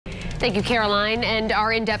Thank you, Caroline. And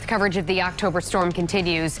our in-depth coverage of the October storm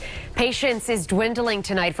continues. Patience is dwindling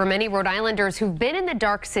tonight for many Rhode Islanders who've been in the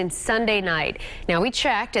dark since Sunday night. Now, we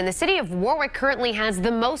checked, and the city of Warwick currently has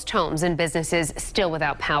the most homes and businesses still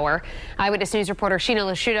without power. Eyewitness News reporter Shiina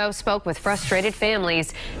LoSciuto spoke with frustrated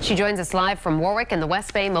families. She joins us live from Warwick in the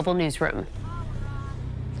West Bay Mobile Newsroom.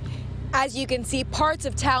 As you can see, parts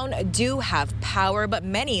of town do have power, but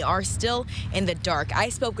many are still in the dark. I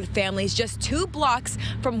spoke with families just 2 blocks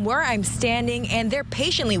from where I'm standing, and they're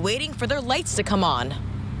patiently waiting for their lights to come on.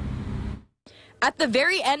 At the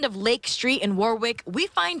very end of Lake Street in Warwick, we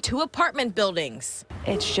find 2 apartment buildings.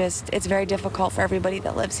 It's very difficult for everybody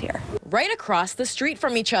that lives here. Right across the street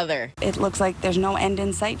from each other. It looks like there's no end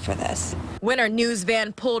in sight for this. When our news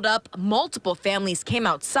van pulled up, multiple families came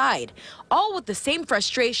outside, all with the same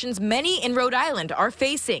frustrations many in Rhode Island are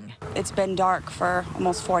facing. It's been dark for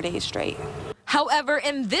almost 4 days straight. However,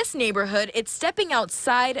 in this neighborhood, it's stepping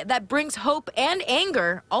outside that brings hope and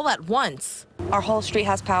anger all at once. Our whole street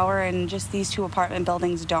has power, and just these 2 apartment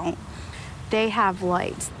buildings don't. They have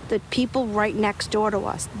lights. The people right next door to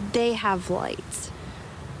us, they have lights.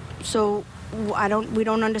 So we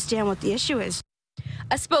don't understand what the issue is.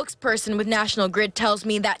 A spokesperson with National Grid tells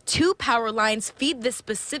me that 2 power lines feed this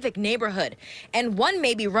specific neighborhood, and one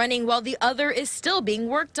may be running while the other is still being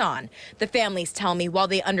worked on. The families tell me while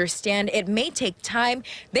they understand it may take time,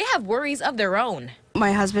 they have worries of their own.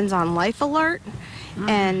 My husband's on life alert,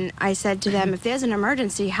 and I said to them, if there's an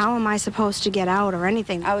emergency, how am I supposed to get out or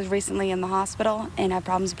anything? I was recently in the hospital and had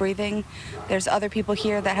problems breathing. There's other people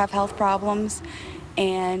here that have health problems,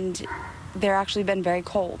 and they're actually been very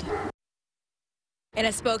cold. And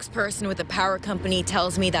a spokesperson with the power company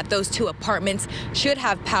tells me that those 2 apartments should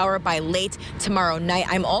have power by late tomorrow night.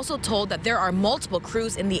 I'm also told that there are multiple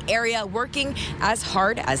crews in the area working as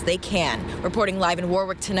hard as they can. Reporting live in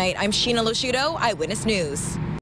Warwick tonight, I'm Shiina LoSciuto, Eyewitness News.